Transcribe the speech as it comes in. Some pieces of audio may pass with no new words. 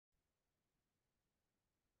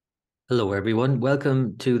Hello, everyone.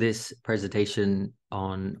 Welcome to this presentation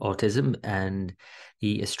on autism and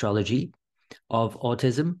the astrology of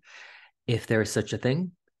autism, if there is such a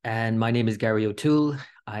thing. And my name is Gary O'Toole.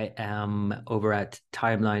 I am over at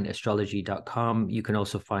timelineastrology.com. You can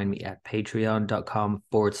also find me at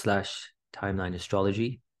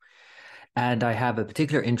patreon.com/timelineastrology. And I have a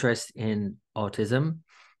particular interest in autism.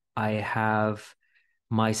 I have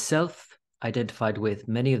myself identified with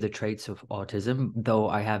many of the traits of autism, though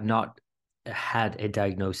I have not had a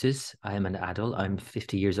diagnosis. I am an adult. I'm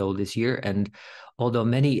 50 years old this year. And although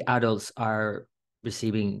many adults are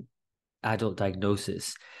receiving adult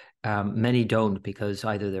diagnosis, many don't because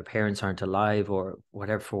either their parents aren't alive or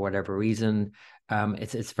whatever, for whatever reason.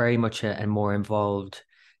 It's very much a more involved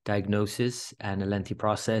diagnosis and a lengthy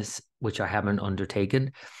process, which I haven't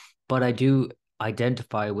undertaken. But I do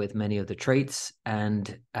identify with many of the traits,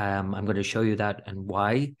 and I'm going to show you that and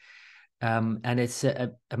why. And it's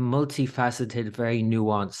a multifaceted, very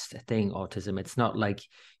nuanced thing, autism. It's not like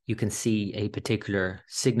you can see a particular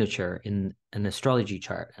signature in an astrology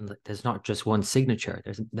chart, and there's not just one signature.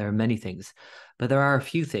 There are many things, but there are a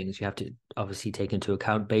few things you have to obviously take into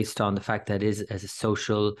account based on the fact that it is as a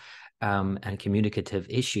social and communicative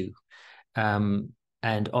issue. Um,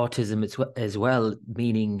 and autism as well,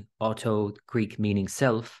 meaning auto, Greek meaning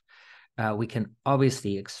self. We can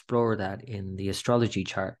obviously explore that in the astrology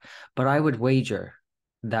chart, but I would wager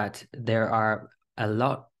that there are a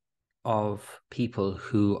lot of people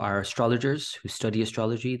who are astrologers, who study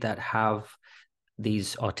astrology, that have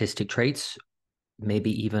these autistic traits,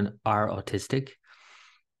 maybe even are autistic.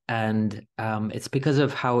 And it's because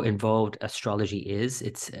of how involved astrology is.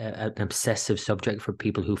 It's an obsessive subject for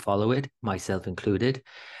people who follow it, myself included.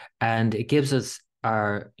 And it gives us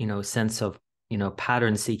our, sense of,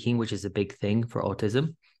 pattern seeking, which is a big thing for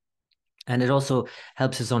autism. And it also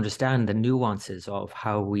helps us understand the nuances of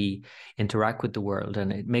how we interact with the world.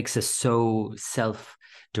 And it makes us so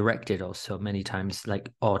self-directed also many times,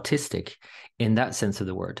 like autistic in that sense of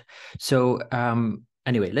the word. So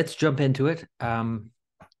anyway, let's jump into it.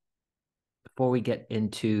 Before we get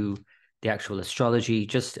into the actual astrology,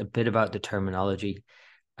 just a bit about the terminology.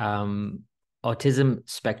 Um, Autism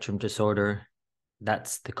spectrum disorder,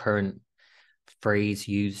 that's the current phrase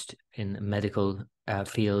used in the medical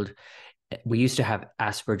field. We used to have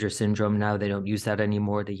Asperger syndrome. Now they don't use that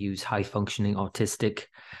anymore. They use high functioning autistic.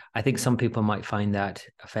 I think some people might find that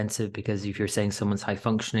offensive because if you're saying someone's high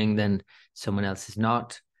functioning, then someone else is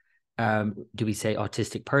not. Do we say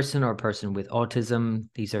autistic person or person with autism?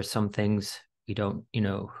 These are some things we don't,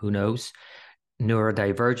 who knows?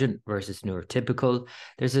 Neurodivergent versus neurotypical.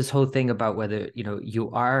 There's this whole thing about whether, you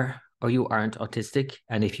are or you aren't autistic.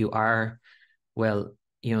 And if you are, well,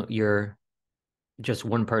 you're just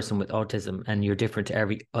one person with autism and you're different to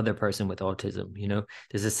every other person with autism.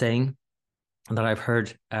 There's a saying that I've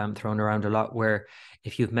heard thrown around a lot where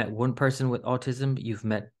if you've met one person with autism, you've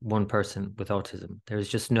met one person with autism. There's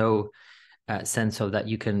just no sense of that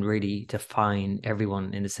you can really define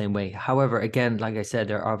everyone in the same way. However, again, like I said,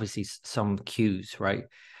 there are obviously some cues, right?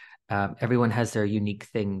 Everyone has their unique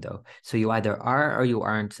thing, though. So you either are or you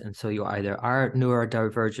aren't. And so you either are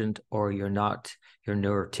neurodivergent or you're not, you're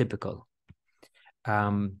neurotypical.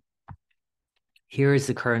 Here is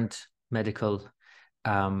the current medical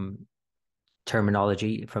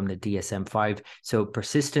terminology from the DSM-5. So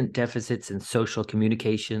persistent deficits in social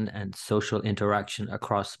communication and social interaction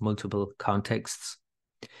across multiple contexts.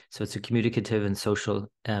 So it's a communicative and social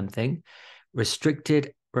thing.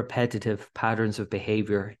 Restricted, repetitive patterns of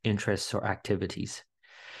behavior, interests, or activities.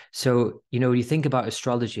 So, you think about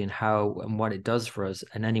astrology and how and what it does for us,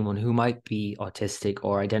 and anyone who might be autistic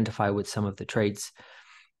or identify with some of the traits,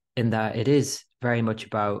 in that it is very much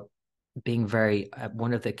about being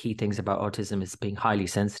one of the key things about autism is being highly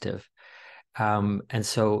sensitive. And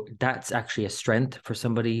so that's actually a strength for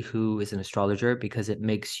somebody who is an astrologer because it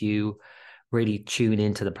makes you really tune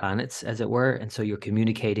into the planets, as it were. And so you're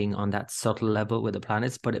communicating on that subtle level with the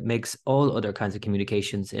planets, but it makes all other kinds of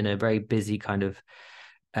communications in a very busy kind of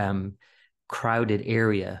crowded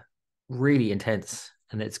area really intense.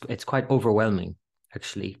 And it's quite overwhelming,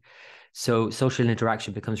 actually. So social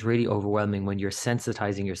interaction becomes really overwhelming when you're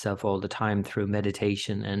sensitizing yourself all the time through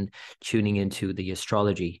meditation and tuning into the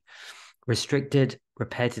astrology. Restricted,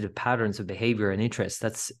 repetitive patterns of behavior and interest.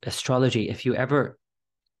 That's astrology. If you ever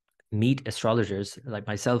meet astrologers like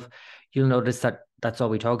myself, you'll notice that that's all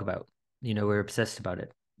we talk about. We're obsessed about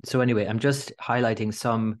it. So anyway, I'm just highlighting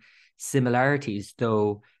some similarities,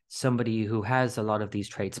 though somebody who has a lot of these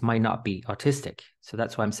traits might not be autistic. So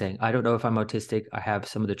that's why I'm saying I don't know if I'm autistic. I have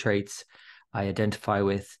some of the traits. I identify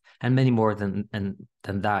with, and many more than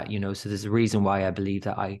that, you know. So there's a reason why I believe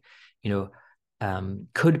that I, you know,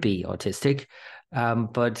 could be autistic,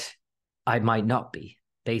 but I might not be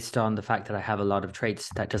based on the fact that I have a lot of traits.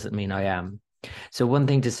 That doesn't mean I am. So one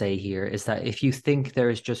thing to say here is that if you think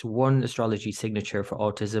there is just one astrology signature for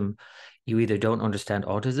autism, you either don't understand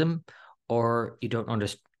autism or you don't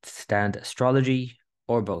understand astrology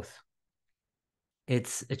or both.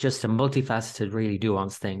 It's just a multifaceted, really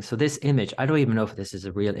nuanced thing. So this image, I don't even know if this is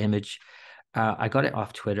a real image. I got it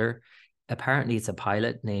off Twitter. Apparently, it's a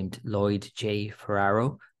pilot named Lloyd J.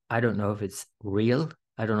 Ferraro. I don't know if it's real.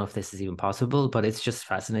 I don't know if this is even possible, but it's just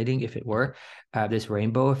fascinating if it were this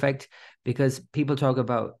rainbow effect, because people talk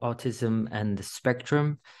about autism and the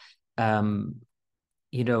spectrum. Um,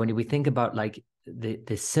 you know, and we think about like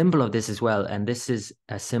the symbol of this as well, and this is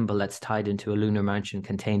a symbol that's tied into a lunar mansion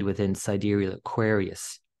contained within sidereal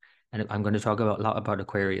Aquarius. And I'm going to talk about a lot about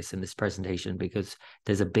Aquarius in this presentation because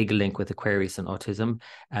there's a big link with Aquarius and autism,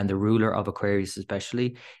 and the ruler of Aquarius,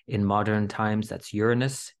 especially in modern times, that's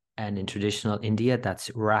Uranus, and in traditional India,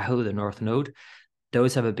 that's Rahu, the North Node.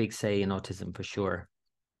 Those have a big say in autism for sure.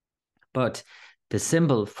 But the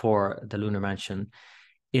symbol for the lunar mansion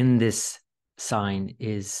in this sign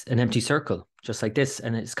is an empty circle, just like this.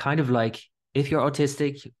 And it's kind of like if you're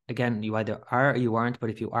autistic, again, you either are or you aren't, but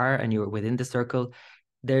if you are and you're within the circle,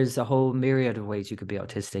 there's a whole myriad of ways you could be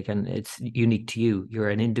autistic and it's unique to you. You're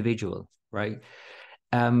an individual, right?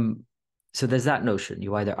 Um, so there's that notion.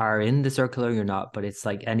 You either are in the circle or you're not, but it's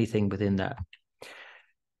like anything within that.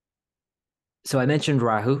 So I mentioned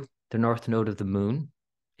Rahu, the north node of the moon.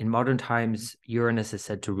 In modern times, Uranus is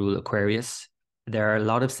said to rule Aquarius. There are a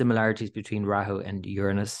lot of similarities between Rahu and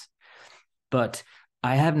Uranus, but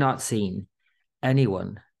I have not seen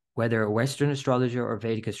anyone, whether a Western astrologer or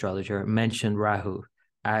Vedic astrologer, mention Rahu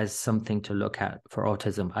as something to look at for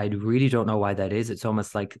autism. I really don't know why that is. It's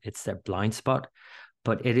almost like it's their blind spot,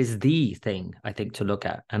 but it is the thing I think to look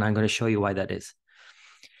at. And I'm going to show you why that is.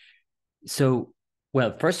 So,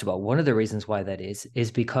 well, first of all, one of the reasons why that is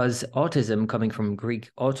because autism, coming from Greek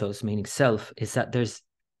autos, meaning self, is that there's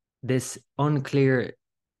this unclear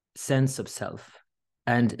sense of self.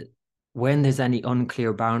 And when there's any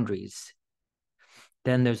unclear boundaries,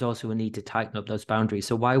 then there's also a need to tighten up those boundaries.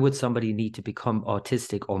 So why would somebody need to become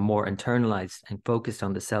autistic or more internalized and focused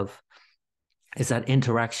on the self? Is that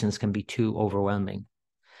interactions can be too overwhelming.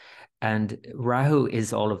 And Rahu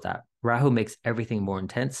is all of that. Rahu makes everything more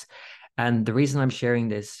intense. And the reason I'm sharing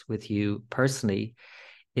this with you personally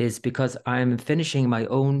is because I'm finishing my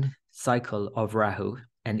own cycle of Rahu,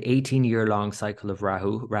 an 18-year-long cycle of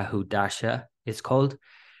Rahu, Rahu Dasha is called.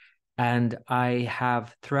 And I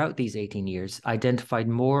have, throughout these 18 years, identified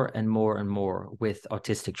more and more and more with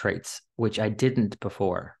autistic traits, which I didn't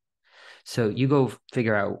before. So you go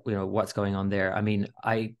figure out, you know, what's going on there. I mean,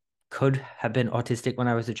 I could have been autistic when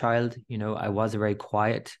I was a child. You know, I was a very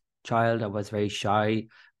quiet child. I was very shy,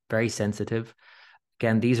 very sensitive.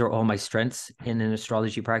 Again, these are all my strengths in an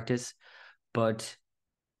astrology practice, but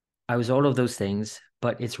I was all of those things.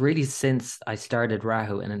 But it's really since I started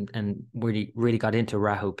Rahu and really got into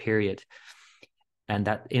Rahu period and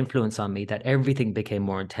that influence on me that everything became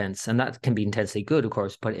more intense. And that can be intensely good, of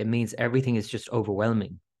course, but it means everything is just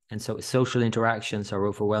overwhelming. And so social interactions are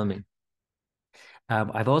overwhelming.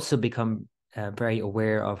 I've also become very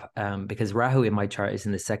aware of, because Rahu in my chart is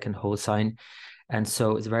in the second whole sign. And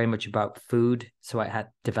so it's very much about food. So I had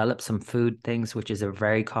developed some food things, which is a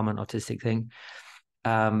very common autistic thing.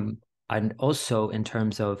 Um, and also in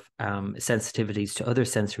terms of sensitivities to other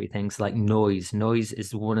sensory things like noise. Noise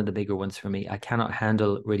is one of the bigger ones for me. I cannot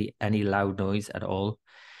handle really any loud noise at all.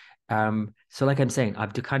 So like I'm saying,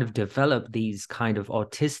 I've kind of developed these kind of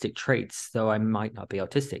autistic traits, though I might not be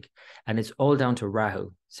autistic. And it's all down to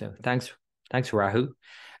Rahu. So thanks, Rahu.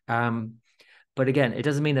 But again, it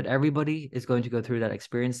doesn't mean that everybody is going to go through that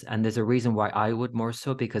experience. And there's a reason why I would more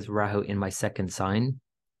so, because Rahu in my second sign,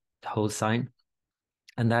 whole sign.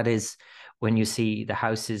 And that is when you see the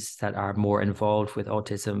houses that are more involved with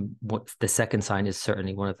autism, what the second sign is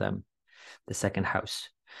certainly one of them, the second house.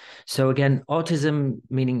 So again, autism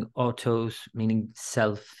meaning autos, meaning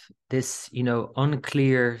self, this, you know,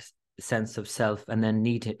 unclear sense of self and then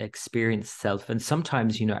need to experience self. And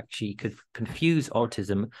sometimes, you know, actually could confuse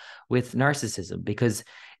autism with narcissism because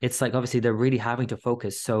it's like obviously they're really having to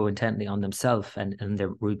focus so intently on themselves and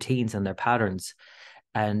their routines and their patterns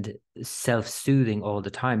and self-soothing all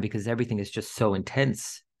the time because everything is just so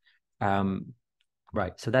intense.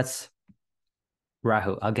 Right. So that's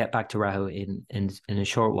Rahu. I'll get back to Rahu in a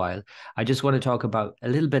short while. I just want to talk about a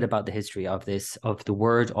little bit about the history of this, of the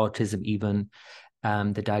word autism, even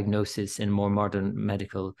the diagnosis in more modern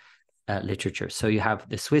medical literature. So you have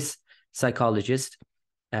the Swiss psychologist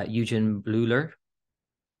Eugen Bleuler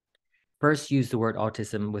first used the word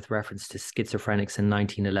autism with reference to schizophrenics in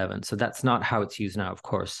 1911. So that's not how it's used now, of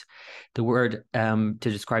course. The word to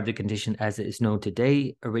describe the condition as it is known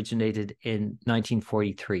today originated in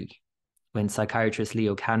 1943, when psychiatrist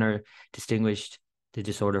Leo Kanner distinguished the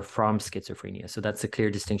disorder from schizophrenia. So that's a clear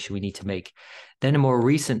distinction we need to make. Then in more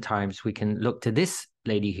recent times, we can look to this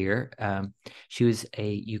lady here. She was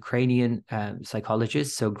a Ukrainian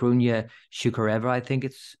psychologist, so Grunya Shukareva, I think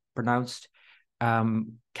it's pronounced,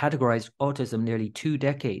 categorized autism nearly 2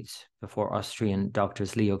 decades before Austrian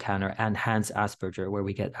doctors Leo Kanner and Hans Asperger, where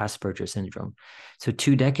we get Asperger syndrome. So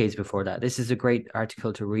 2 decades before that. This is a great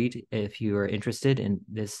article to read if you are interested in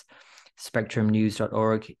this.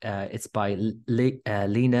 Spectrumnews.org. It's by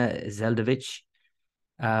Lena Zeldovich,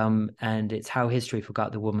 and it's How History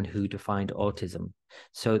Forgot the Woman Who Defined Autism.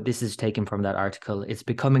 So this is taken from that article. It's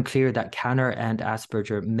becoming clear that Kanner and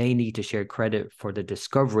Asperger may need to share credit for the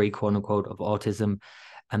discovery, quote unquote, of autism,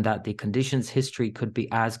 and that the condition's history could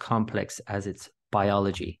be as complex as its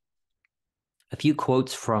biology. A few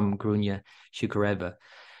quotes from Grunya Shukareva.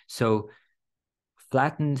 So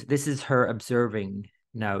flattened, this is her observing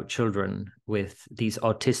now children with these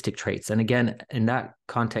autistic traits. And again, in that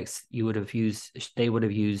context, they would have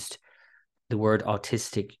used the word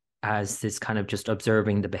autistic as this kind of just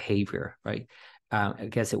observing the behavior, right? I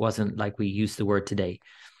guess it wasn't like we use the word today.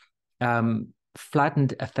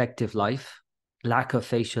 Flattened affective life, lack of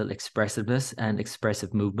facial expressiveness and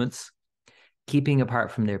expressive movements, keeping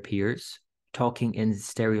apart from their peers, talking in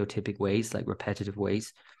stereotypic ways, like repetitive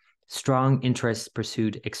ways, strong interests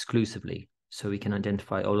pursued exclusively. So we can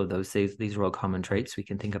identify all of those. These are all common traits we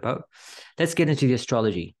can think about. Let's get into the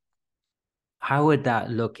astrology. How would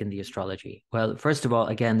that look in the astrology? Well, first of all,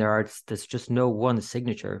 again, there's just no one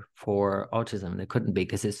signature for autism. There couldn't be,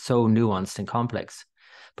 because it's so nuanced and complex.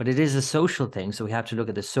 But it is a social thing. So we have to look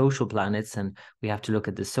at the social planets, and we have to look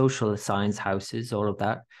at the social signs, houses, all of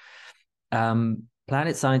that.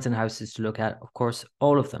 Planet signs and houses to look at, of course,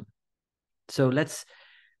 all of them. So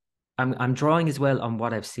I'm drawing as well on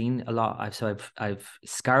what I've seen a lot. I've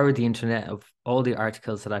scoured the internet of all the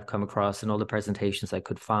articles that I've come across and all the presentations I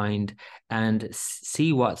could find, and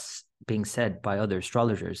see what's being said by other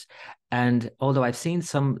astrologers. And although I've seen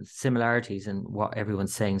some similarities in what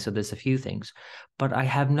everyone's saying, so there's a few things, but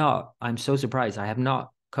I'm so surprised, I have not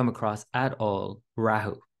come across at all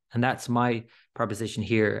Rahu. And that's my proposition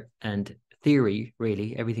here, and theory,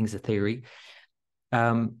 really, everything's a theory.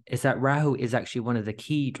 Is that Rahu is actually one of the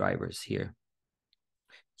key drivers here.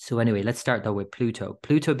 So anyway, let's start though with Pluto.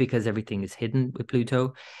 Pluto, because everything is hidden with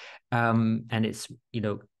Pluto, and it's,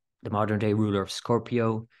 the modern day ruler of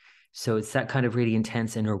Scorpio. So it's that kind of really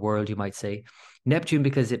intense inner world, you might say. Neptune,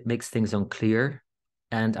 because it makes things unclear.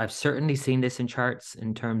 And I've certainly seen this in charts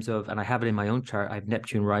in terms of, and I have it in my own chart, I have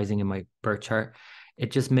Neptune rising in my birth chart.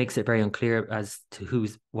 It just makes it very unclear as to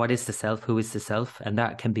what is the self, who is the self. And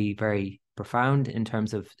that can be very profound in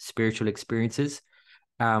terms of spiritual experiences,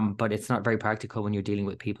 but it's not very practical when you're dealing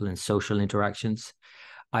with people in social interactions.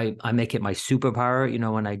 I make it my superpower,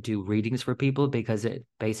 when I do readings for people, because it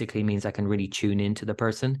basically means I can really tune into the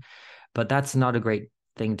person. But that's not a great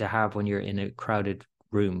thing to have when you're in a crowded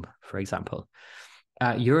room, for example.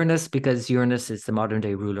 Uranus, because Uranus is the modern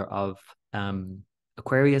day ruler of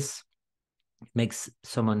Aquarius, makes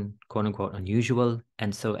someone, quote unquote, unusual.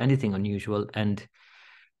 And so anything unusual, and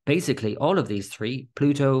basically all of these three,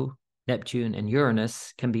 Pluto, Neptune, and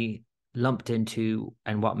Uranus, can be lumped into,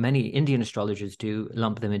 and what many Indian astrologers do,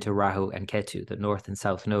 lump them into Rahu and Ketu, the north and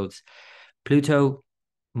south nodes. Pluto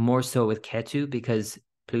more so with Ketu, because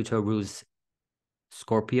Pluto rules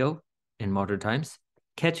Scorpio in modern times.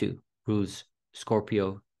 Ketu rules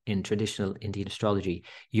Scorpio in traditional Indian astrology.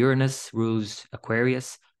 Uranus rules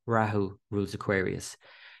Aquarius. Rahu rules Aquarius.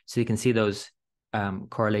 So you can see those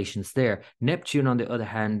correlations there. Neptune, on the other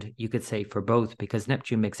hand, you could say for both, because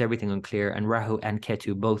Neptune makes everything unclear, and Rahu and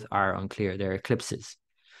Ketu both are unclear. They're eclipses.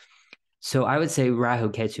 So I would say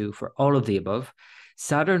Rahu, Ketu for all of the above.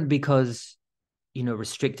 Saturn, because,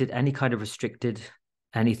 restricted, any kind of restricted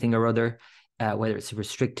anything or other, whether it's a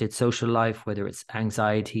restricted social life, whether it's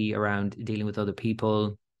anxiety around dealing with other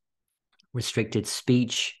people, restricted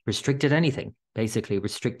speech, restricted anything, basically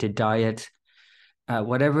restricted diet,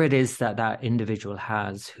 whatever it is that individual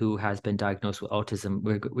has who has been diagnosed with autism,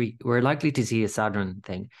 we're likely to see a Saturn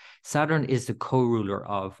thing. Saturn is the co-ruler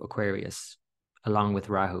of Aquarius, along with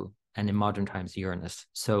Rahu, and in modern times, Uranus.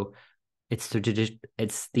 So it's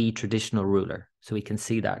the traditional ruler. So we can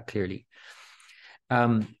see that clearly.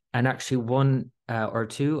 And actually, one or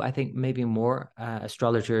two, I think maybe more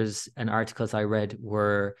astrologers and articles I read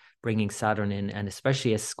were bringing Saturn in, and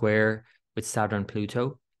especially a square with Saturn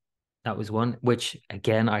Pluto. That was one, which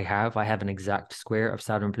again, I have. I have an exact square of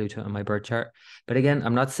Saturn Pluto in my birth chart. But again,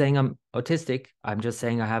 I'm not saying I'm autistic. I'm just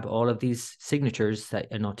saying I have all of these signatures that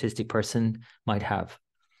an autistic person might have.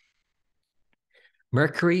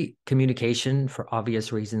 Mercury, communication for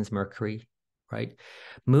obvious reasons, Mercury, right?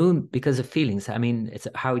 Moon, because of feelings. I mean, it's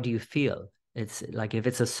how do you feel? It's like if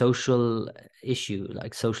it's a social issue,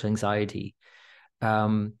 like social anxiety.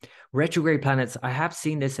 Um, Retrograde planets, I have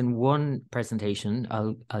seen this in one presentation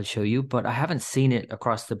I'll show you, but I haven't seen it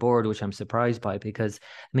across the board, which I'm surprised by because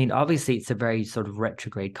I mean, obviously it's a very sort of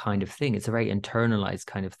retrograde kind of thing. It's a very internalized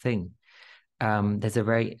kind of thing. There's a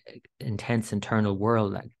very intense internal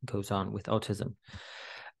world that goes on with autism.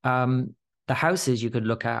 The houses you could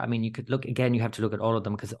look at, I mean, you could look again, you have to look at all of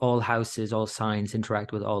them because all houses, all signs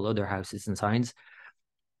interact with all other houses and signs.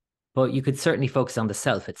 But you could certainly focus on the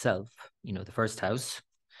self itself, the first house.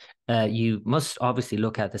 You must obviously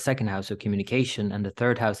look at the second house of communication and the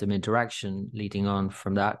third house of interaction leading on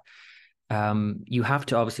from that. You have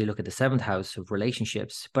to obviously look at the seventh house of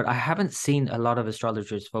relationships, but I haven't seen a lot of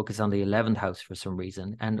astrologers focus on the 11th house for some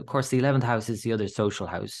reason. And of course, the 11th house is the other social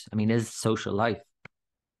house. I mean, is social life.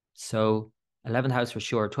 So 11th house for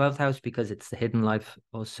sure, 12th house because it's the hidden life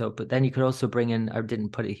also. But then you could also bring in, I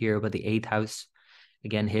didn't put it here, but the 8th house,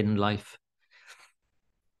 again, hidden life.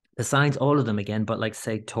 The signs, all of them again, but like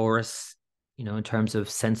say Taurus, in terms of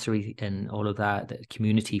sensory and all of that, the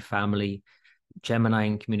community, family, Gemini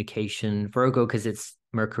and communication, Virgo, because it's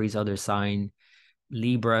Mercury's other sign,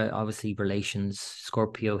 Libra, obviously relations,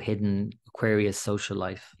 Scorpio, hidden, Aquarius, social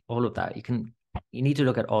life, all of that. You need to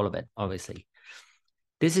look at all of it, obviously.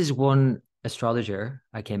 This is one astrologer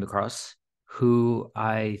I came across who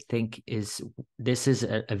I think this is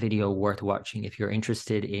a video worth watching if you're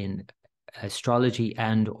interested in astrology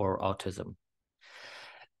and or autism,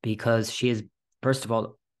 because she is, first of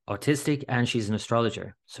all, autistic and she's an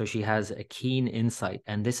astrologer. So she has a keen insight.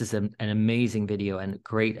 And this is an amazing video and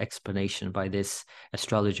great explanation by this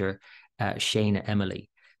astrologer, Shana Emily.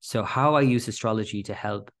 So how I use astrology to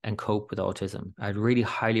help and cope with autism. I'd really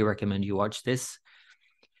highly recommend you watch this.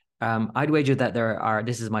 I'd wager that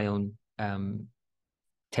this is my own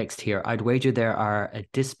text here, I'd wager there are a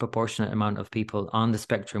disproportionate amount of people on the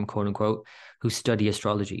spectrum, quote unquote, who study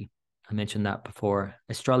astrology. I mentioned that before.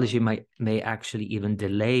 Astrology may actually even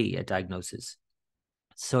delay a diagnosis.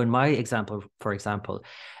 So in my example, for example,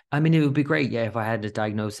 I mean, it would be great, yeah, if I had a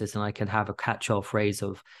diagnosis and I could have a catch-all phrase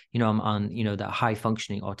of, I'm on, that high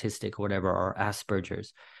functioning autistic or whatever, or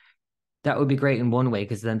Asperger's. That would be great in one way,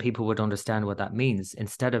 because then people would understand what that means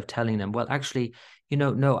instead of telling them, well, actually,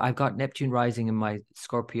 no, I've got Neptune rising in my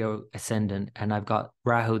Scorpio ascendant, and I've got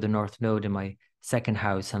Rahu, the North Node, in my second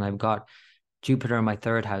house, and I've got Jupiter in my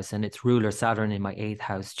third house, and its ruler Saturn in my eighth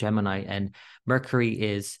house, Gemini, and Mercury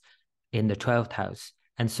is in the 12th house,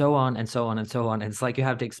 and so on and so on and so on. And it's like you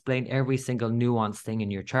have to explain every single nuanced thing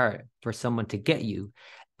in your chart for someone to get you.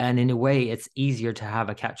 And in a way, it's easier to have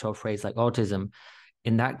a catch-all phrase like autism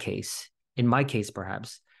in that case, in my case,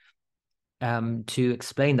 perhaps, to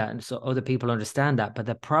explain that, and so other people understand that. But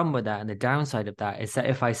the problem with that and the downside of that is that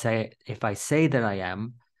if I say that I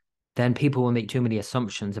am, then people will make too many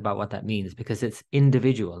assumptions about what that means because it's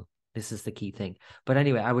individual. This is the key thing. But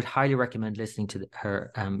anyway, I would highly recommend listening to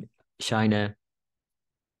her, Shina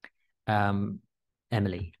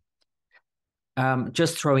Emily.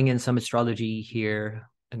 Just throwing in some astrology here.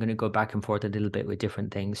 I'm going to go back and forth a little bit with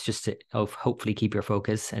different things just to hopefully keep your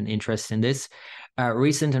focus and interest in this.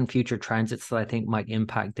 Recent and future transits that I think might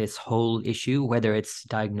impact this whole issue, whether it's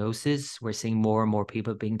diagnosis, we're seeing more and more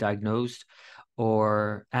people being diagnosed,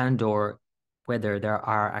 or whether there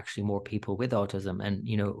are actually more people with autism. And,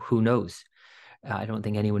 who knows? I don't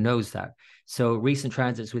think anyone knows that. So recent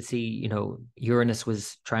transits would see, Uranus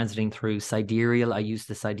was transiting through sidereal. I use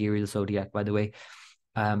the sidereal zodiac, by the way.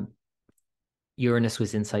 Uranus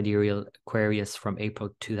was in sidereal Aquarius from April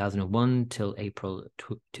 2001 till April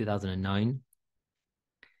 2009.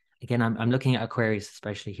 Again, I'm looking at Aquarius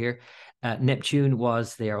especially here. Neptune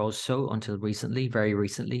was there also until recently, very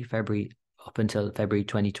recently, up until February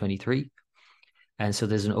 2023. And so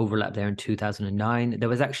there's an overlap there in 2009. There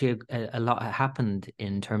was actually a lot that happened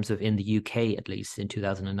in terms of, in the UK, at least in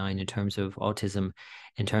 2009, in terms of autism,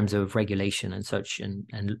 in terms of regulation and such.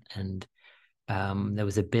 And there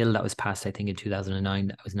was a bill that was passed, I think, in 2009.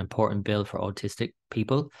 That was an important bill for autistic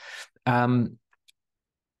people.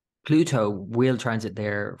 Pluto will transit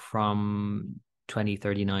there from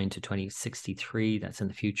 2039 to 2063. That's in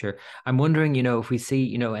the future. I'm wondering, if we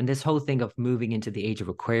see, and this whole thing of moving into the age of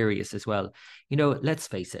Aquarius as well, let's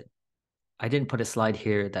face it. I didn't put a slide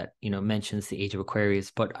here that, mentions the age of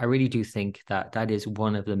Aquarius, but I really do think that that is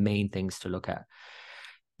one of the main things to look at.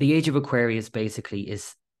 The age of Aquarius basically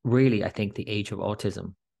is really, I think, the age of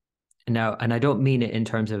autism. Now, and I don't mean it in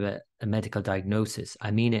terms of a medical diagnosis. I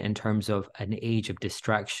mean it in terms of an age of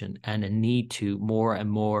distraction and a need to more and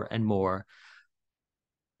more and more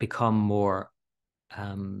become more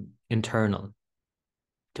internal,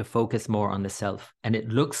 to focus more on the self. And it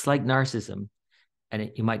looks like narcissism, and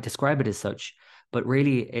you might describe it as such, but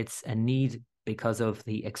really it's a need because of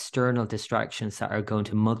the external distractions that are going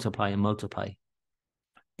to multiply and multiply.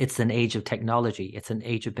 It's an age of technology. It's an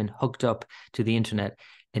age of being hooked up to the internet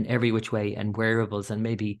in every which way, and wearables, and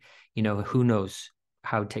maybe, who knows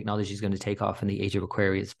how technology is going to take off in the age of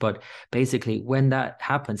Aquarius. But basically, when that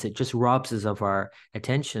happens, it just robs us of our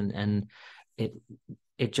attention, and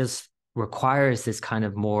it just requires this kind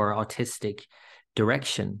of more autistic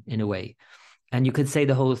direction in a way. And you could say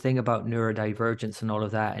the whole thing about neurodivergence and all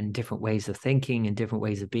of that, and different ways of thinking and different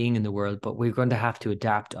ways of being in the world, but we're going to have to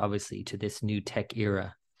adapt, obviously, to this new tech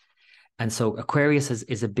era. And so Aquarius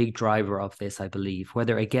is a big driver of this, I believe,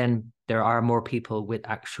 whether, again, there are more people with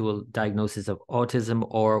actual diagnosis of autism,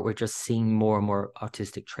 or we're just seeing more and more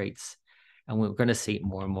autistic traits. And we're going to see it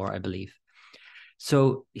more and more, I believe.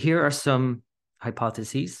 So here are some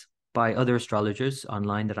hypotheses by other astrologers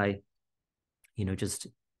online that I, just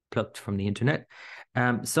plucked from the internet.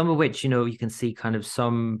 Some of which, you can see kind of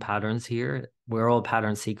some patterns here. We're all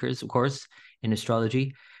pattern seekers, of course, in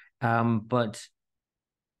astrology. But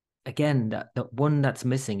again, the one that's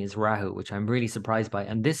missing is Rahu, which I'm really surprised by.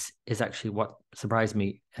 And this is actually what surprised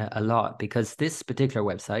me a lot, because this particular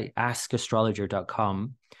website,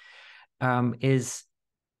 askastrologer.com, is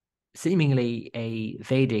seemingly a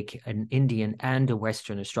Vedic, an Indian, and a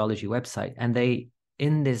Western astrology website. And they,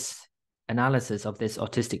 in this analysis of this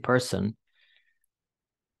autistic person,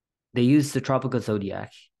 they use the tropical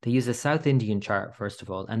zodiac. They use a South Indian chart, first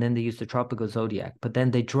of all, and then they use the tropical zodiac, but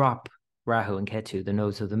then they drop Rahu and Ketu, the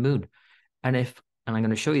nodes of the moon. And I'm going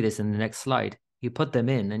to show you this in the next slide, you put them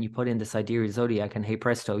in and you put in the sidereal zodiac, and hey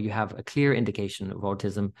presto, you have a clear indication of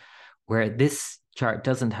autism, where this chart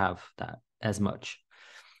doesn't have that as much.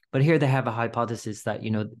 But here they have a hypothesis that,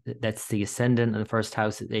 that's the ascendant, and the first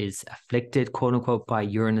house is afflicted, quote unquote, by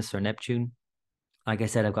Uranus or Neptune. Like I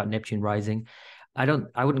said, I've got Neptune rising. I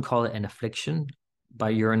wouldn't call it an affliction by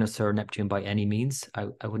Uranus or Neptune by any means. I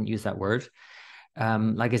wouldn't use that word.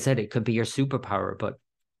 Like I said, it could be your superpower, but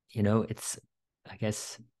it's, I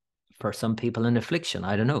guess, for some people, an affliction.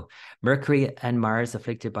 I don't know. Mercury and Mars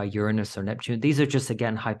afflicted by Uranus or Neptune. These are just,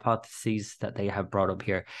 again, hypotheses that they have brought up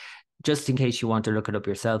here. Just in case you want to look it up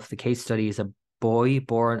yourself, the case study is a boy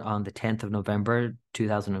born on the 10th of November,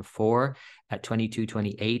 2004 at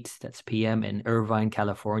 22:28, that's PM, in Irvine,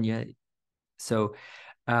 California. So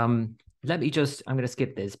I'm going to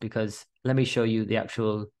skip this, because let me show you the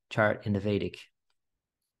actual chart in the Vedic.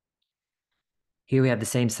 Here we have the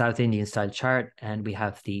same South Indian style chart, and we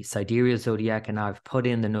have the sidereal zodiac, and I've put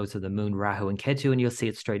in the nodes of the moon, Rahu and Ketu, and you'll see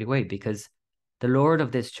it straight away, because the lord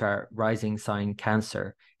of this chart, rising sign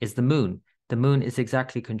Cancer, is the moon. The moon is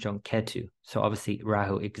exactly conjunct Ketu. So obviously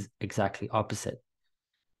Rahu is exactly opposite.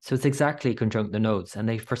 So it's exactly conjunct the nodes, and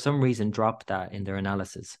they, for some reason, dropped that in their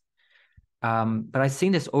analysis. But I've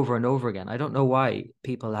seen this over and over again. I don't know why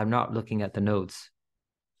people are not looking at the nodes.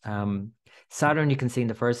 Saturn, you can see in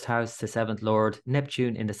the first house, the seventh lord.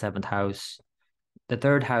 Neptune in the seventh house. The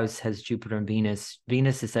third house has Jupiter and Venus.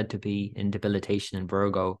 Venus is said to be in debilitation in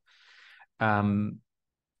Virgo.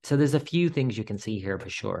 So there's a few things you can see here for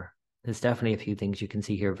sure. There's definitely a few things you can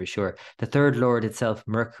see here for sure. The third lord itself,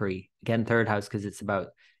 Mercury, again, third house, because it's about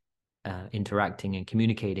interacting and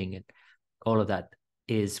communicating, and all of that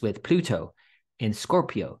is with Pluto in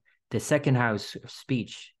Scorpio. The second house of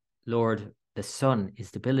speech, Lord, the sun, is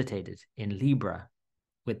debilitated in Libra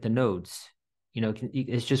with the nodes.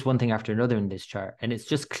 It's just one thing after another in this chart, and it's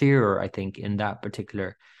just clearer, I think, in that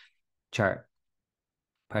particular chart.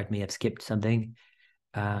 Pardon me, I've skipped something.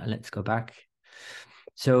 Let's go back.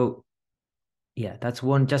 So yeah, that's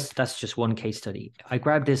just one case study. I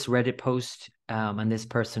grabbed this Reddit post, and this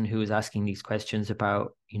person who is asking these questions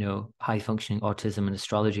about, high functioning autism and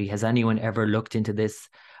astrology. Has anyone ever looked into this?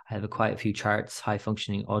 I have quite a few charts. High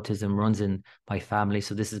functioning autism runs in my family.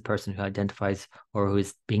 So this is a person who identifies or who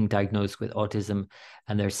is being diagnosed with autism,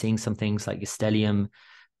 and they're seeing some things like stellium,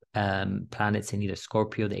 planets in either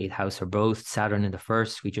Scorpio, the eighth house, or both. Saturn in the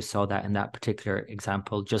first. We just saw that in that particular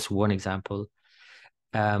example, just one example.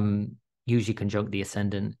 usually conjunct the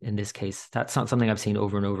ascendant in this case. That's not something I've seen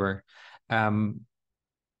over and over. Um,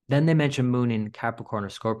 then they mention moon in Capricorn or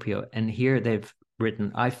Scorpio, and here they've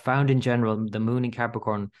written, I found in general the moon in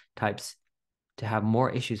Capricorn types to have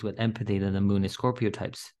more issues with empathy than the moon in Scorpio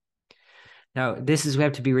types. Now, this is, we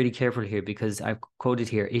have to be really careful here because I've quoted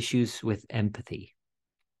here issues with empathy.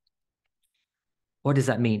 What does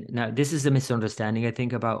that mean? Now, this is a misunderstanding, I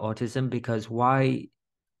think, about autism, because why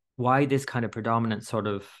this kind of predominant sort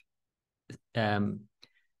of um,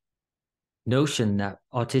 notion that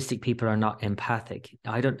autistic people are not empathic.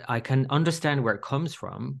 I can understand where it comes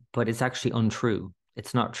from, but it's actually untrue.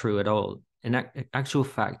 It's not true at all. In actual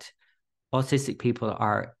fact, autistic people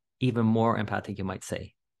are even more empathic, you might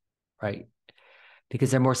say, right?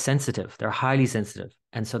 Because they're more sensitive, they're highly sensitive.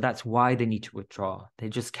 And so that's why they need to withdraw. They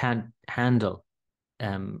just can't handle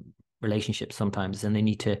um, relationships sometimes, and they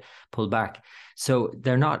need to pull back. So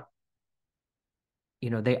they're not,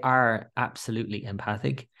 they are absolutely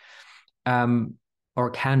empathic, or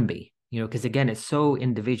can be, because again, it's so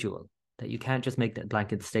individual that you can't just make that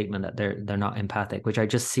blanket statement that they're not empathic, which I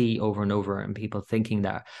just see over and over, and people thinking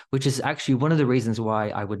that, which is actually one of the reasons why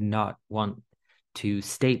I would not want to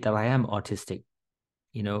state that I am autistic,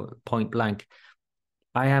 point blank.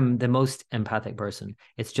 I am the most empathic person.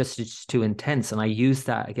 It's too intense. And I use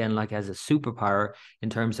that again, like as a superpower in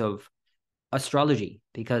terms of astrology,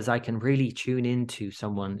 because I can really tune into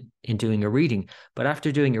someone in doing a reading. But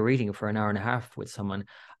after doing a reading for an hour and a half with someone,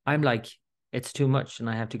 I'm like, it's too much. And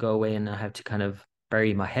I have to go away and I have to kind of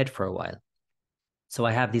bury my head for a while. So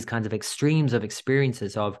I have these kinds of extremes of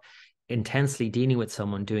experiences of intensely dealing with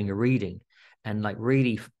someone doing a reading and like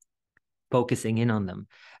really focusing in on them,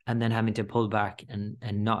 and then having to pull back and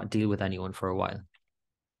not deal with anyone for a while.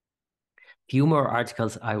 Few more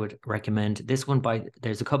articles I would recommend. This one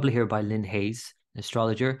there's a couple here by Lynn Hayes, an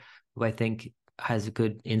astrologer, who I think has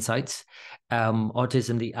good insights.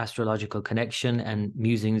 Autism, the Astrological Connection, and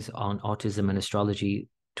Musings on Autism and Astrology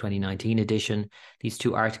 2019 edition. These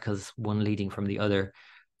two articles, one leading from the other,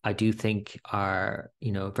 I do think are,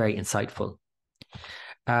 very insightful.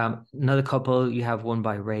 Another couple, you have one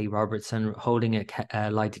by Ray Robertson, Holding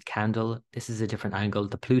a Lighted Candle. This is a different angle.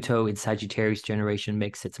 The Pluto in Sagittarius generation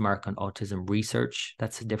makes its mark on autism research.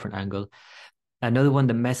 That's a different angle. Another one,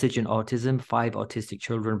 The Message in Autism, Five Autistic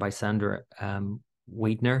Children by Sandra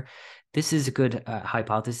Wiedner. This is a good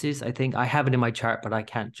hypothesis. I think I have it in my chart, but I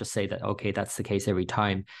can't just say that, okay, that's the case every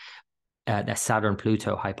time. The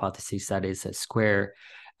Saturn-Pluto hypothesis, that is a square,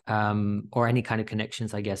 or any kind of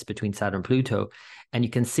connections, I guess, between Saturn and Pluto. And you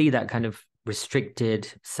can see that kind of restricted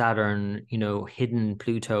Saturn, hidden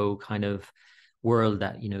Pluto kind of world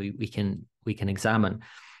that, we can examine.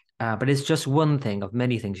 But it's just one thing of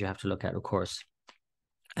many things you have to look at, of course.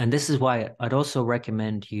 And this is why I'd also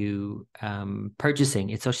recommend you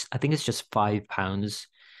purchasing. I think it's just £5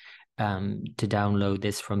 to download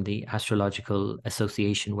this from the Astrological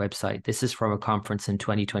Association website. This is from a conference in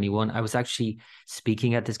 2021. I was actually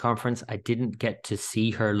speaking at this conference. I didn't get to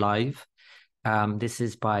see her live. This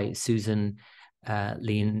is by Susan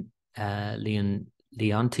Leonti.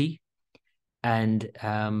 And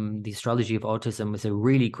the Astrology of Autism was a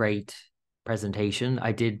really great presentation.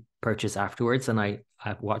 I did purchase afterwards, and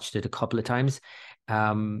I've watched it a couple of times.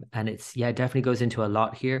 And it's, yeah, it definitely goes into a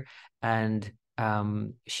lot here. And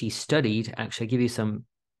she studied, actually, I'll give you some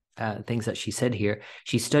things that she said here.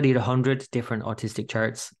 She studied 100 different autistic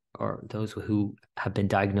charts, or those who have been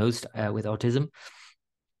diagnosed with autism.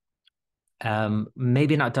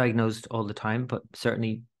 Maybe not diagnosed all the time, but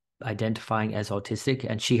certainly identifying as autistic,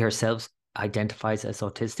 and she herself identifies as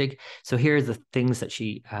autistic. So here are the things that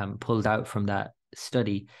she pulled out from that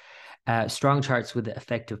study. Strong charts with the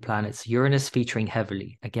effective planets. Uranus featuring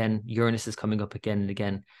heavily. Again, Uranus is coming up again and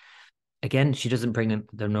again. Again, she doesn't bring in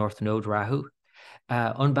the North Node, Rahu.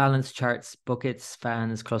 Unbalanced charts, buckets,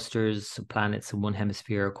 fans, clusters, planets in one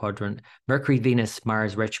hemisphere or quadrant. Mercury, Venus,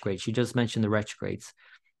 Mars retrograde. She just mentioned the retrogrades.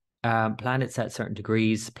 Planets at certain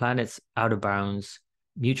degrees, planets out of bounds,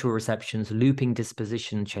 mutual receptions, looping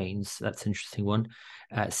disposition chains. That's an interesting one.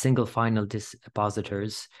 Single final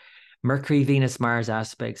dispositors. Mercury, Venus, Mars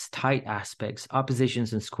aspects, tight aspects,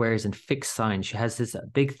 oppositions and squares, and fixed signs. She has this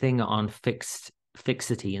big thing on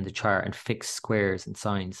fixity in the chart and fixed squares and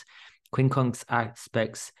signs. Quincunx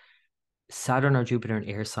aspects, Saturn or Jupiter in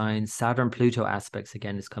air signs, Saturn Pluto aspects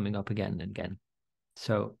again is coming up again and again.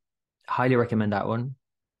 So highly recommend that one.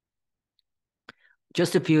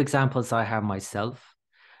 Just a few examples I have myself.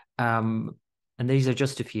 And these are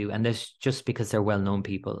just a few, and there's just because they're well-known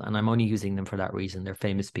people, and I'm only using them for that reason. They're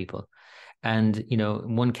famous people. And,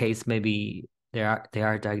 in one case, maybe they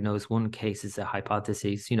are diagnosed. One case is a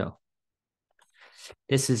hypothesis,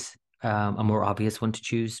 This is a more obvious one to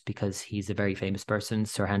choose because he's a very famous person,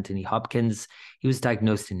 Sir Anthony Hopkins. He was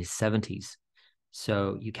diagnosed in his 70s.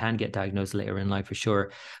 So you can get diagnosed later in life for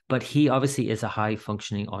sure. But he obviously is a high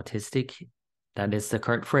functioning autistic. That is the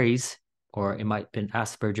current phrase, or it might have been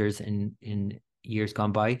Asperger's in years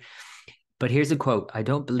gone by. But here's a quote. I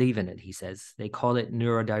don't believe in it, he says. They call it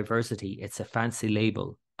neurodiversity. It's a fancy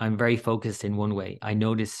label. I'm very focused in one way. I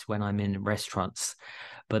notice when I'm in restaurants,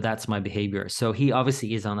 but that's my behavior. So he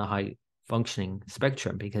obviously is on a high functioning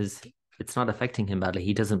spectrum because it's not affecting him badly.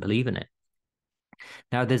 He doesn't believe in it.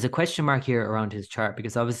 Now, there's a question mark here around his chart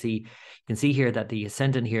because obviously you can see here that the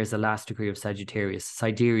ascendant here is the last degree of Sagittarius,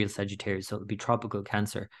 sidereal Sagittarius. So it'll be tropical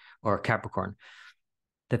Cancer or Capricorn.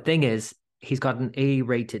 The thing is, he's got an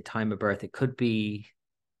A-rated time of birth. It could be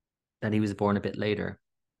that he was born a bit later.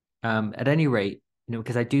 At any rate,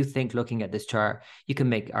 because I do think looking at this chart, you can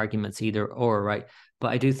make arguments either or, right?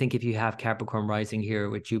 But I do think if you have Capricorn rising here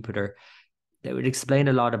with Jupiter, that would explain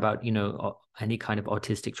a lot about, any kind of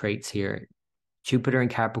autistic traits here. Jupiter and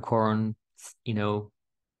Capricorn,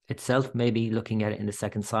 itself, maybe looking at it in the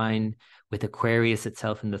second sign, with Aquarius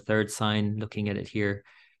itself in the third sign, looking at it here,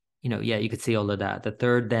 you could see all of that. The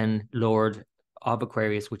third then Lord of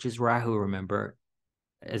Aquarius, which is Rahu, remember,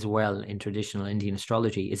 as well in traditional Indian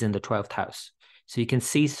astrology, is in the 12th house. So you can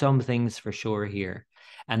see some things for sure here.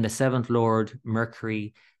 And the seventh Lord,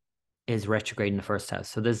 Mercury, is retrograde in the first house.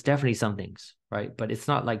 So there's definitely some things, right? But it's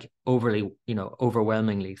not like overly,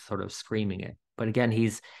 overwhelmingly sort of screaming it. But again,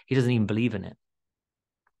 he doesn't even believe in it.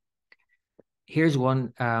 Here's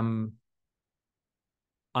one,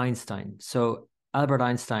 Einstein. So Albert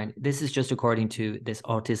Einstein, this is just according to this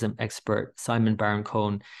autism expert, Simon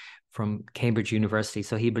Baron-Cohen from Cambridge University.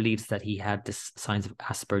 So he believes that he had this signs of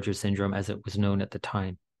Asperger's syndrome as it was known at the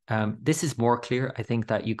time. This is more clear. I think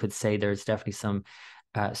that you could say there's definitely some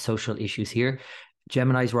social issues here.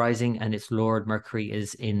 Gemini's rising and its Lord Mercury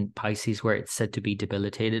is in Pisces, where it's said to be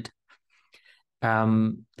debilitated.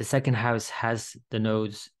 The second house has the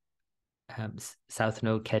nodes, South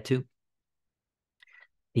Node Ketu.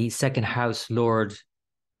 The second house Lord,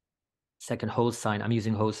 second whole sign, I'm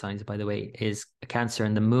using whole signs, by the way, is Cancer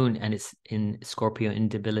in the moon, and it's in Scorpio in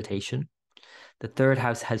debilitation. The third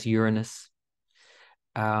house has Uranus.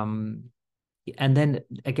 And then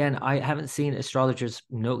again, I haven't seen astrologers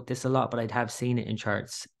note this a lot, but I have seen it in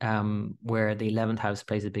charts where the 11th house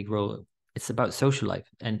plays a big role. It's about social life,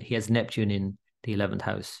 and he has Neptune in the 11th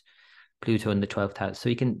house, Pluto in the 12th house. So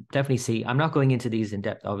you can definitely see, I'm not going into these in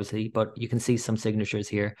depth, obviously, but you can see some signatures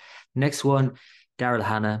here. Next one, Daryl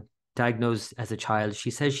Hannah, diagnosed as a child. She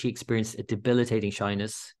says she experienced a debilitating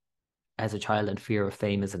shyness as a child and fear of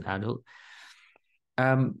fame as an adult.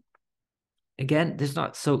 Again, there's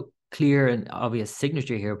not so clear and obvious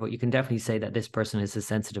signature here, but you can definitely say that this person is a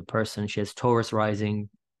sensitive person. She has Taurus rising,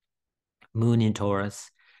 moon in Taurus.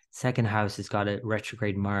 Second house has got a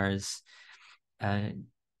retrograde Mars.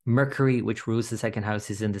 Mercury, which rules the second house,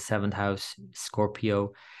 is in the seventh house,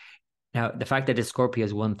 Scorpio. Now, the fact that it's Scorpio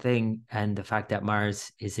is one thing, and the fact that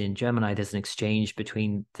Mars is in Gemini, there's an exchange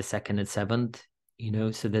between the second and seventh,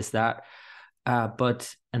 so there's that.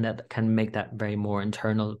 And that can make that very more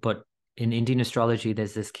internal. But in Indian astrology,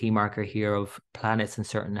 there's this key marker here of planets in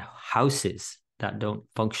certain houses that don't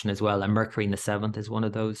function as well. And Mercury in the seventh is one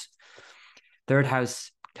of those. Third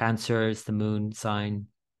house, Cancer, is the moon sign,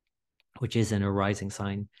 which is in a rising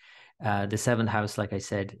sign. The seventh house, like I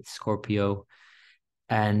said, Scorpio.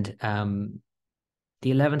 And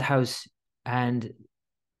the 11th house and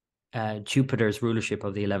Jupiter's rulership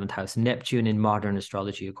of the 11th house. Neptune in modern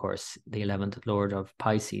astrology, of course, the 11th Lord of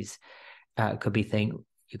Pisces, could be thing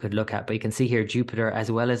you could look at. But you can see here Jupiter, as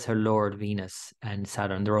well as her Lord Venus and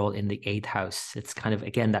Saturn, they're all in the 8th house. It's kind of,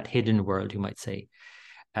 again, that hidden world, you might say.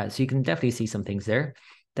 So you can definitely see some things there.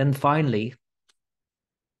 Then finally,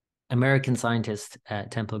 American scientist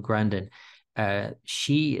Temple Grandin.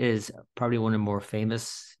 She is probably one of the more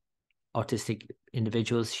famous autistic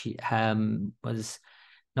individuals. She was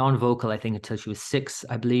non-vocal, I think, until she was 6,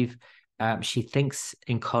 I believe. She thinks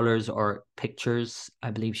in colors or pictures,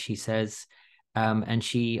 I believe she says. And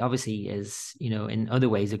she obviously is, in other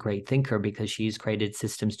ways, a great thinker because she's created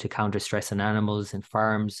systems to counter stress in animals and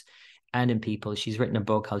farms and in people. She's written a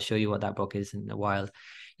book. I'll show you what that book is in a while.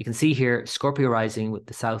 You can see here Scorpio rising with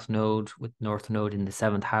the South Node, with North Node in the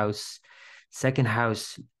 7th house. Second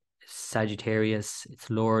house, Sagittarius, its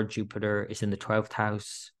Lord Jupiter is in the 12th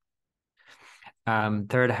house.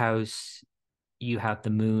 Third house, you have the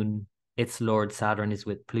moon. Its Lord Saturn is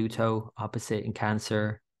with Pluto, opposite in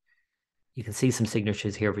Cancer. You can see some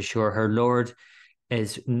signatures here for sure. Her Lord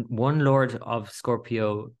is one Lord of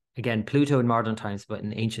Scorpio Again, Pluto in modern times, but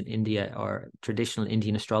in ancient India or traditional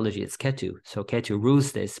Indian astrology, it's Ketu. So Ketu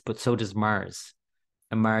rules this, but so does Mars.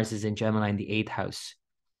 And Mars is in Gemini in the eighth house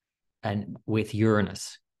and with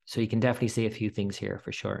Uranus. So you can definitely see a few things here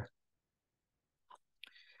for sure.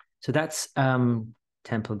 So that's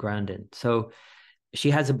Temple Grandin. So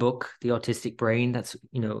she has a book, The Autistic Brain. That's,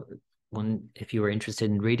 one if you were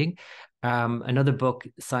interested in reading. Another book,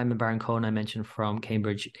 Simon Baron-Cohen, I mentioned from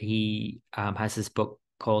Cambridge, he has this book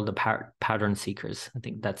called The Pattern Seekers. I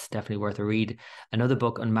think that's definitely worth a read. Another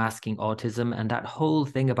book, Unmasking Autism, and that whole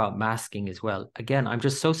thing about masking as well. Again, I'm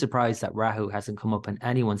just so surprised that Rahu hasn't come up in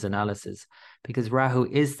anyone's analysis, because Rahu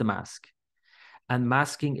is the mask. And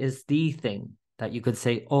masking is the thing that you could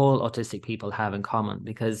say all autistic people have in common,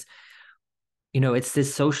 because it's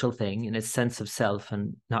this social thing and its sense of self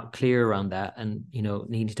and not clear around that, and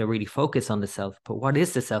needing to really focus on the self. But what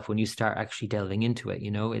is the self when you start actually delving into it?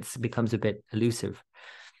 It becomes a bit elusive,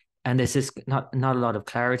 and there's just not a lot of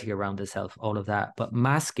clarity around the self, all of that. But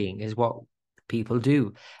masking is what people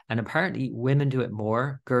do, and apparently women do it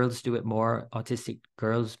more, girls do it more, autistic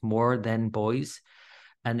girls more than boys,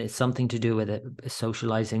 and it's something to do with a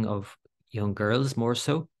socializing of young girls more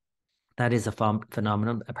so. That is a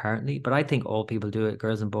phenomenon, apparently. But I think all people do it,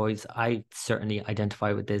 girls and boys. I certainly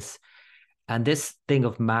identify with this. And this thing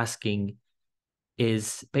of masking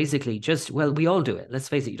is basically just, well, we all do it. Let's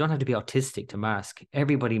face it, you don't have to be autistic to mask.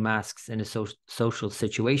 Everybody masks in a social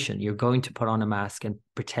situation. You're going to put on a mask and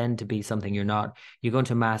pretend to be something you're not. You're going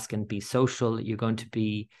to mask and be social. You're going to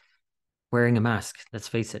be wearing a mask. Let's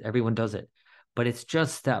face it, everyone does it. But it's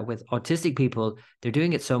just that with autistic people, they're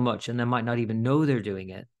doing it so much and they might not even know they're doing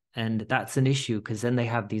it. And that's an issue, because then they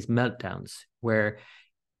have these meltdowns where,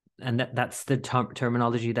 and that's the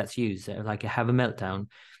terminology that's used, like you have a meltdown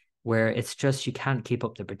where it's just you can't keep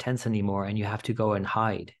up the pretense anymore and you have to go and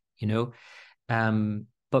hide,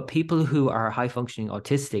 but people who are high functioning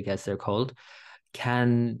autistic, as they're called,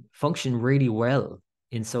 can function really well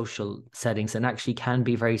in social settings and actually can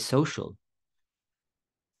be very social.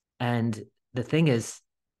 And the thing is,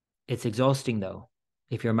 it's exhausting though,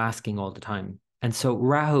 if you're masking all the time. And so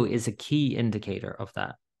Rahu is a key indicator of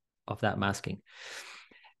that masking.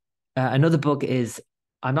 Another book is,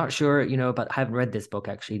 I'm not sure, but I haven't read this book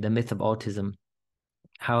actually, The Myth of Autism,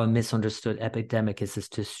 How a Misunderstood Epidemic is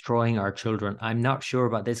Destroying Our Children. I'm not sure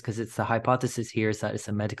about this, because it's the hypothesis here is that it's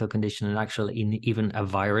a medical condition and actually even a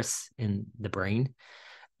virus in the brain.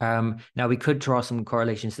 Now we could draw some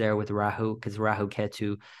correlations there with Rahu, because Rahu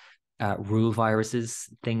Ketu rule viruses,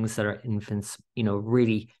 things that are infants,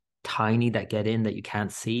 really tiny that get in that you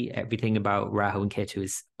can't see. Everything about Rahu and Ketu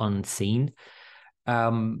is unseen.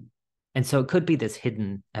 And so it could be this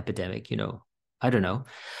hidden epidemic, I don't know.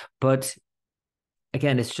 But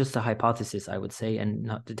again, it's just a hypothesis, I would say, and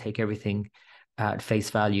not to take everything at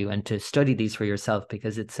face value, and to study these for yourself,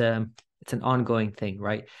 because it's an ongoing thing,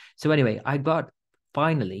 right? So anyway, I got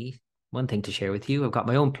finally one thing to share with you. I've got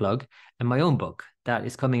my own plug and my own book that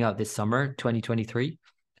is coming out this summer, 2023.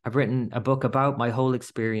 I've written a book about my whole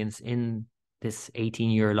experience in this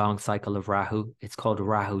 18-year-long cycle of Rahu. It's called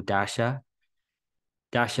Rahu Dasha.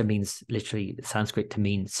 Dasha means literally Sanskrit to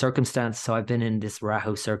mean circumstance. So I've been in this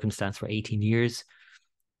Rahu circumstance for 18 years.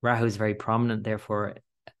 Rahu is very prominent, therefore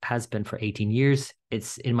has been for 18 years.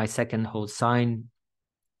 It's in my second house sign.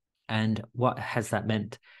 And what has that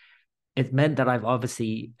meant? It meant that I've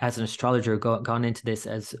obviously, as an astrologer, gone into this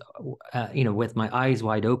as, with my eyes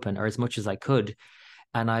wide open, or as much as I could.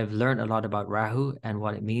 And I've learned a lot about Rahu and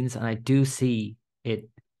what it means. And I do see it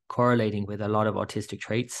correlating with a lot of autistic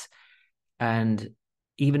traits. And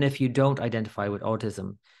even if you don't identify with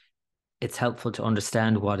autism, it's helpful to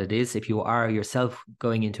understand what it is. If you are yourself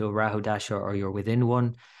going into a Rahu Dasha, or you're within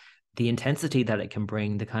one, the intensity that it can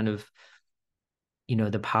bring, the kind of,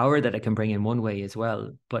 the power that it can bring in one way as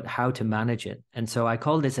well, but how to manage it. And so I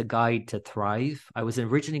call this a guide to thrive. I was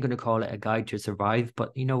originally going to call it a guide to survive,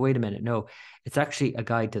 but wait a minute. No, it's actually a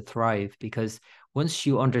guide to thrive, because once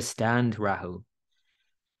you understand Rahu,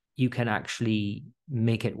 you can actually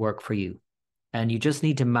make it work for you. And you just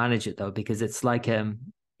need to manage it though, because it's like, a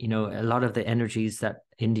lot of the energies that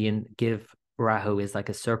Indian give Rahu is like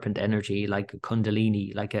a serpent energy, like a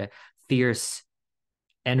Kundalini, like a fierce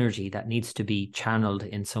energy that needs to be channeled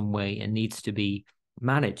in some way and needs to be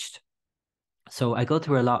managed. So I go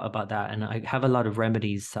through a lot about that, and I have a lot of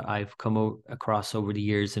remedies that I've come across over the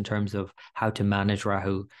years in terms of how to manage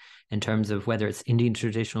Rahu, in terms of whether it's Indian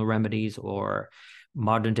traditional remedies or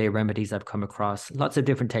modern day remedies. I've come across lots of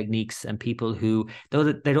different techniques, and people who, though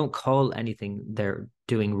they don't call anything they're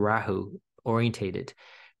doing Rahu orientated,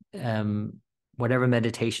 whatever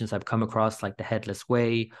meditations I've come across, like the Headless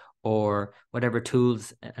Way or whatever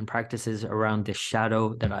tools and practices around the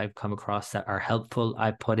shadow that I've come across that are helpful,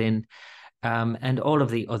 I put in. And all of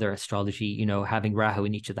the other astrology, having Rahu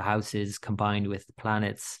in each of the houses combined with the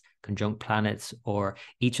planets, conjunct planets, or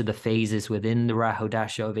each of the phases within the Rahu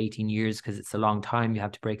Dasha of 18 years, because it's a long time. You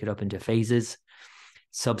have to break it up into phases,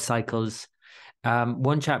 subcycles.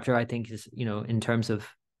 One chapter I think is, in terms of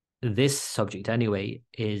this subject anyway,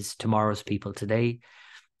 is Tomorrow's People Today.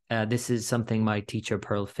 This is something my teacher,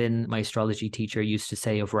 Pearl Finn, my astrology teacher, used to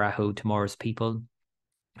say of Rahu, tomorrow's people.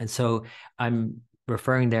 And so I'm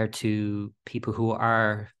referring there to people who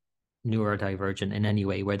are neurodivergent in any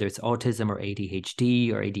way, whether it's autism or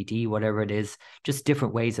ADHD or ADD, whatever it is, just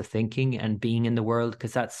different ways of thinking and being in the world,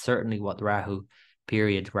 because that's certainly what the Rahu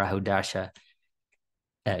period, Rahu Dasha,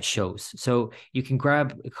 shows. So you can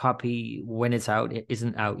grab a copy when it's out. It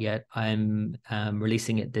isn't out yet. I'm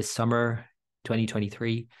releasing it this summer,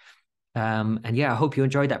 2023. And yeah, I hope you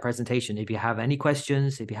enjoyed that presentation. If you have any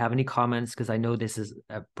questions, if you have any comments, because I know this has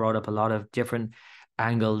brought up a lot of different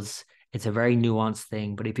angles, it's a very nuanced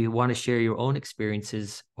thing. But if you want to share your own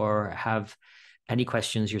experiences or have any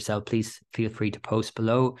questions yourself, please feel free to post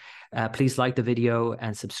below. Please like the video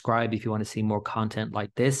and subscribe if you want to see more content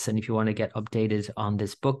like this. And if you want to get updated on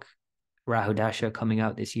this book, Rahu Dasha, coming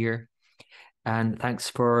out this year. And thanks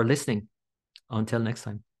for listening. Until next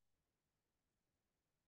time.